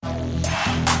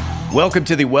Welcome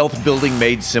to the Wealth Building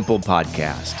Made Simple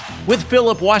podcast with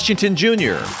Philip Washington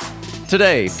Jr.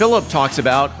 Today, Philip talks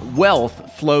about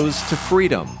wealth flows to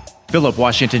freedom. Philip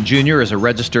Washington Jr. is a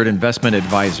registered investment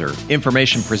advisor.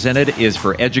 Information presented is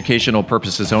for educational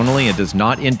purposes only and does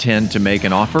not intend to make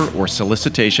an offer or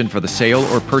solicitation for the sale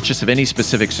or purchase of any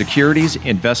specific securities,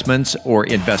 investments, or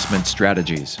investment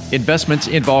strategies. Investments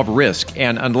involve risk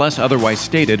and, unless otherwise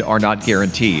stated, are not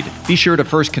guaranteed. Be sure to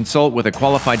first consult with a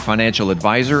qualified financial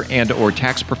advisor and/or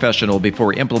tax professional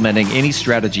before implementing any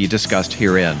strategy discussed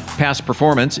herein. Past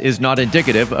performance is not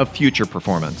indicative of future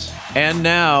performance. And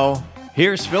now,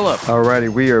 here's Philip. Alrighty,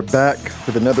 we are back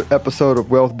with another episode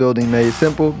of Wealth Building Made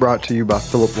Simple, brought to you by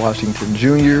Philip Washington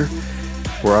Jr.,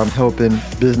 where I'm helping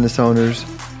business owners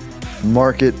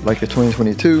market like it's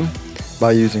 2022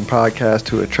 by using podcasts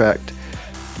to attract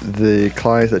the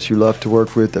clients that you love to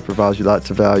work with, that provides you lots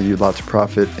of value, lots of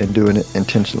profit, and doing it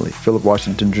intentionally.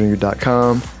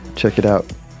 PhilipWashingtonJr.com. Check it out.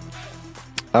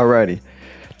 Alrighty,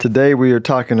 today we are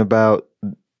talking about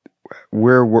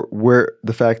where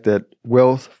the fact that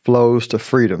wealth flows to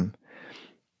freedom.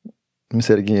 Let me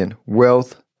say it again.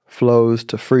 Wealth flows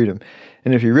to freedom.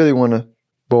 And if you really want to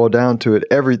boil down to it,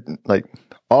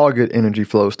 all good energy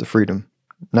flows to freedom.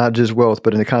 Not just wealth,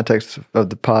 but in the context of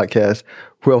the podcast,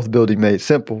 Wealth Building Made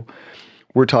Simple,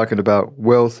 we're talking about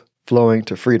wealth flowing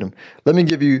to freedom. Let me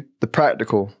give you the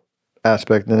practical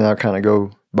aspect, and then I'll kind of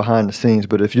go behind the scenes.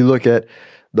 But if you look at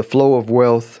the flow of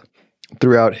wealth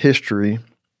throughout history,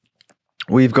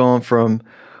 we've gone from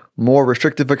more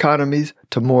restrictive economies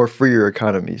to more freer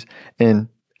economies. And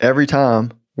every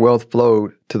time, wealth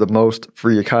flowed to the most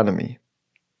free economy.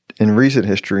 In recent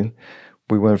history,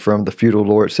 we went from the feudal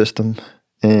lord system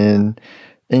in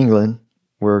England,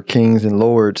 where kings and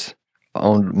lords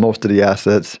owned most of the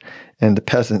assets, and the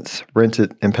peasants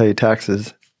rented and paid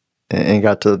taxes and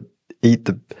got to eat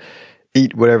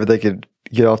whatever they could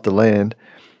get off the land,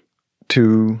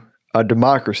 to a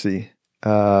democracy.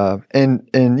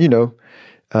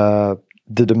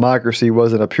 The democracy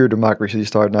wasn't a pure democracy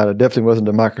starting out. It definitely wasn't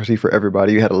a democracy for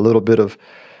everybody. You had a little bit of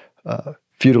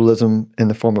feudalism in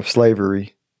the form of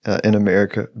slavery in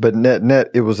America, but net,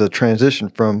 it was a transition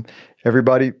from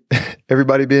everybody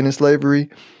being in slavery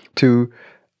to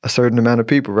a certain amount of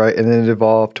people, right? And then it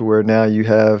evolved to where now you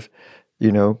have,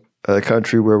 a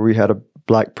country where we had a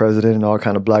black president and all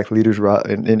kind of black leaders,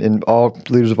 and all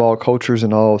leaders of all cultures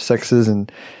and all sexes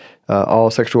and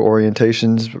all sexual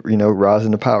orientations,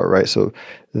 rising to power, right? So,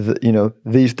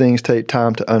 these things take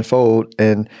time to unfold,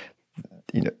 and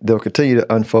they'll continue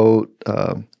to unfold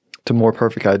to more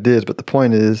perfect ideas. But the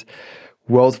point is,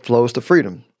 wealth flows to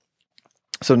freedom.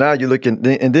 So now you look and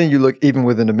then you look even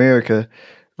within America,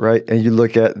 right? And you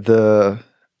look at the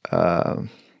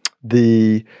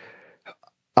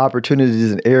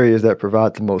opportunities and areas that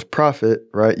provide the most profit,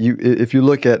 right? If you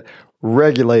look at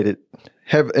regulated.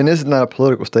 And this is not a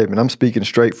political statement. I'm speaking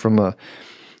straight from a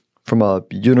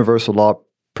universal law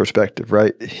perspective,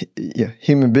 right?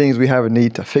 Human beings, we have a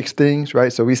need to fix things,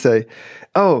 right? So we say,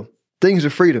 oh, things are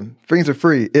freedom. Things are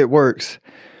free. It works.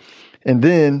 And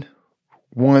then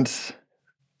once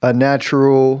a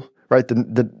natural, right,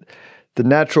 the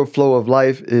natural flow of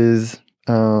life is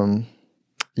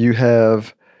you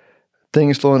have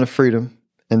things flowing to freedom,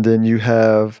 and then you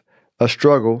have a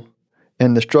struggle,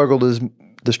 and the struggle is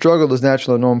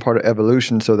natural and normal part of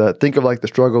evolution. So that think of like the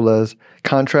struggle as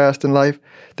contrast in life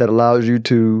that allows you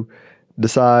to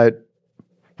decide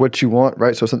what you want,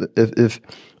 right? So if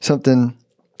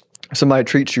somebody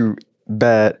treats you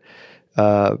bad,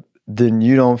 then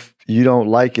you don't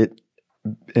like it,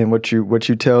 and what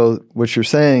you're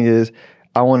saying is,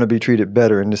 I want to be treated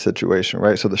better in this situation,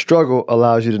 right? So the struggle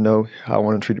allows you to know how I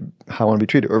want to be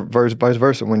treated, or vice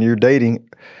versa. When you're dating.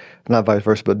 Not vice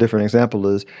versa, but a different example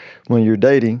is when you're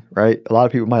dating, right? A lot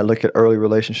of people might look at early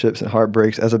relationships and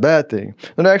heartbreaks as a bad thing.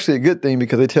 And they're actually a good thing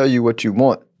because they tell you what you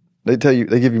want. They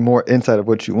give you more insight of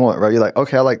what you want, right? You're like,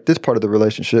 okay, I like this part of the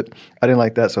relationship. I didn't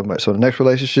like that so much. So the next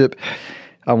relationship,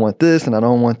 I want this and I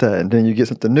don't want that. And then you get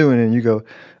something new and then you go,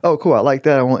 oh, cool, I like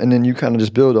that. And then you kind of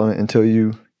just build on it until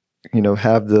you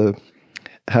have the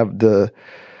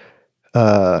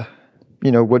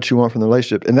what you want from the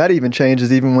relationship. And that even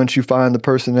changes even once you find the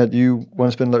person that you want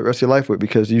to spend the rest of your life with,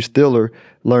 because you still are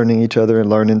learning each other and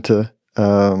learning to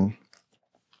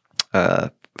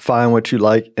find what you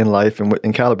like in life and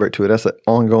calibrate to it. That's an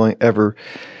ongoing,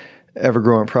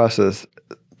 ever-growing process.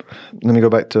 Let me go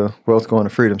back to wealth going to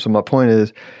freedom. So my point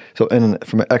is, from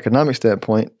an economic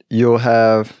standpoint, you'll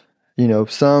have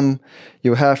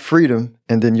freedom,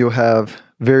 and then you'll have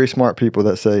very smart people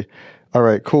that say, all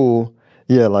right, cool.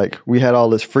 Yeah, like we had all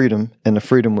this freedom, and the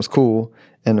freedom was cool,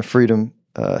 and the freedom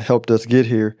helped us get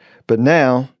here. But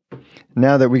now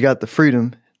that we got the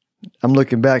freedom, I'm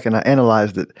looking back and I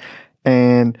analyzed it,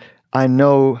 and I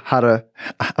know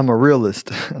I'm a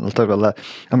realist. Let's talk about that.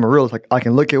 I'm a realist. Like, I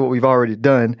can look at what we've already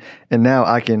done, and now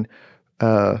I can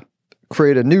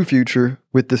create a new future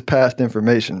with this past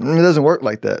information. I mean, it doesn't work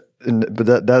like that.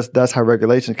 But that's how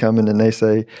regulations come in, and they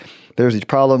say there's these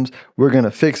problems, we're going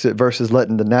to fix it, versus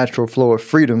letting the natural flow of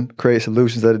freedom create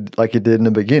solutions like it did in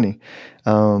the beginning.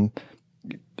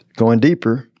 Going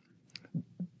deeper,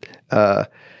 I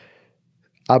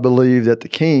believe that the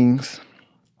kings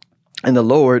and the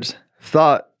lords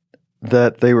thought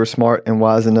that they were smart and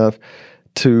wise enough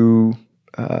to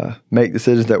make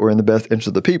decisions that were in the best interest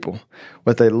of the people.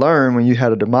 What they learned when you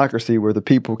had a democracy where the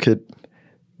people could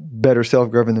better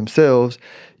self-govern themselves,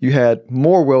 you had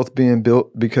more wealth being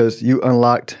built because you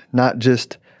unlocked not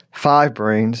just 5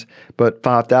 brains, but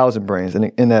 5,000 brains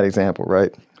in that example,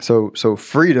 right? So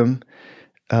freedom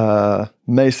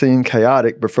may seem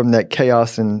chaotic, but from that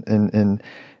chaos and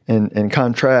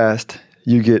contrast,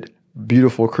 you get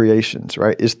beautiful creations,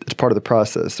 right? It's part of the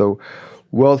process. So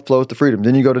wealth flows to freedom.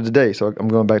 Then you go to today. So I'm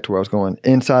going back to where I was going.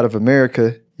 Inside of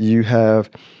America, you have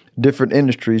different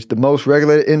industries. The most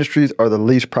regulated industries are the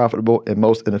least profitable and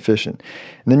most inefficient.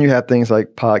 And then you have things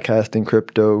like podcasting,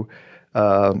 crypto,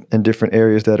 and different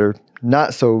areas that are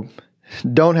not so,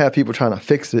 don't have people trying to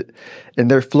fix it, and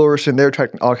they're flourishing. They're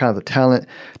attracting all kinds of talent.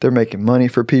 They're making money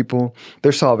for people.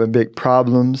 They're solving big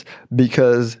problems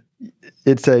because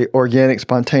it's a organic,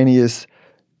 spontaneous,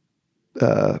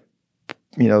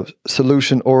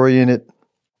 solution-oriented,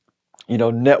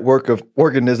 network of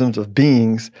organisms, of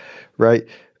beings, right?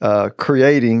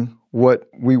 Creating what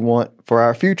we want for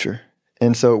our future.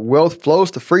 And so wealth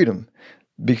flows to freedom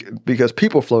because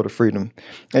people flow to freedom.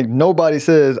 And nobody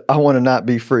says, I want to not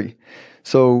be free.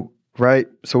 So, right?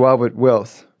 So why would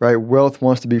wealth, right? Wealth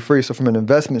wants to be free. So from an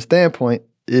investment standpoint,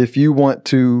 if you want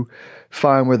to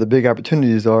find where the big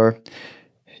opportunities are,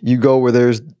 you go where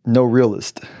there's no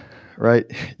realist, right?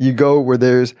 You go where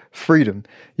there's freedom.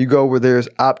 You go where there's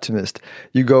optimist.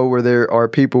 You go where there are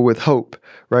people with hope,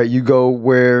 right? You go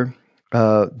where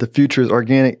the future is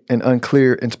organic and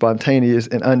unclear and spontaneous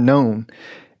and unknown,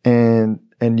 and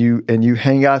you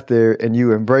hang out there and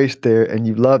you embrace there and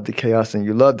you love the chaos and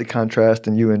you love the contrast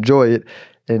and you enjoy it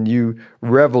and you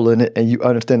revel in it and you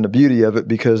understand the beauty of it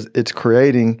because it's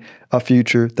creating a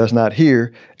future that's not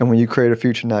here. And when you create a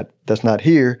future that's not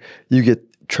here, you get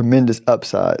tremendous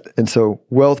upside. And so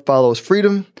wealth follows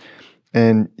freedom.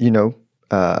 And,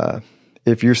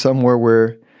 if you're somewhere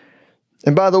where,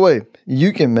 and by the way,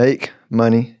 you can make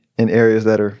money in areas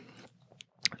that are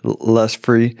less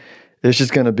free. It's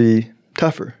just going to be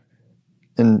tougher.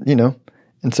 And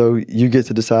so you get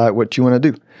to decide what you want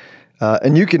to do.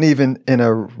 And you can even, in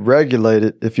a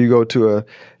regulated, if you go to a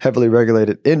heavily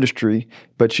regulated industry,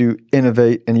 but you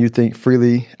innovate and you think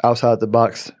freely outside the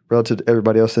box relative to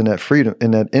everybody else in that freedom,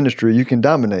 in that industry, you can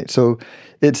dominate. So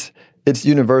it's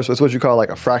universal. It's what you call like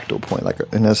a fractal point,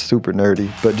 and that's super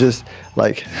nerdy, but just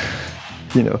like,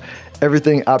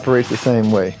 everything operates the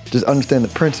same way. Just understand the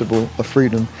principle of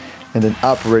freedom and then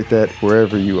operate that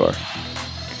wherever you are.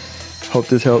 Hope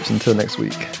this helps. Until next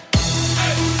week.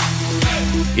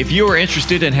 If you are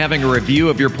interested in having a review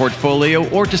of your portfolio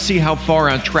or to see how far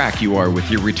on track you are with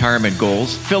your retirement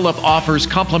goals, Philip offers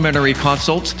complimentary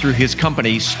consults through his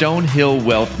company, Stonehill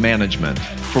Wealth Management.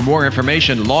 For more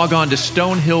information, log on to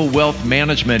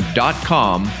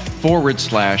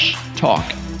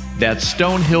stonehillwealthmanagement.com/talk. That's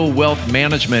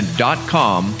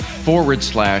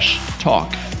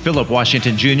stonehillwealthmanagement.com/talk. Philip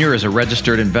Washington Jr. is a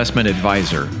registered investment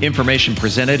advisor. Information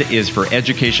presented is for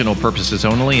educational purposes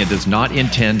only and does not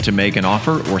intend to make an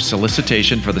offer or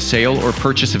solicitation for the sale or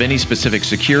purchase of any specific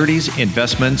securities,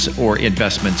 investments, or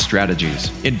investment strategies.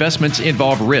 Investments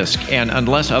involve risk and,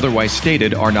 unless otherwise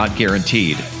stated, are not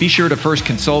guaranteed. Be sure to first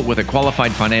consult with a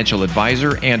qualified financial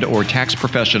advisor and/or tax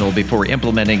professional before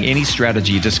implementing any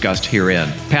strategy discussed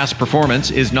herein. Past performance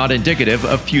is not indicative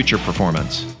of future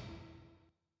performance.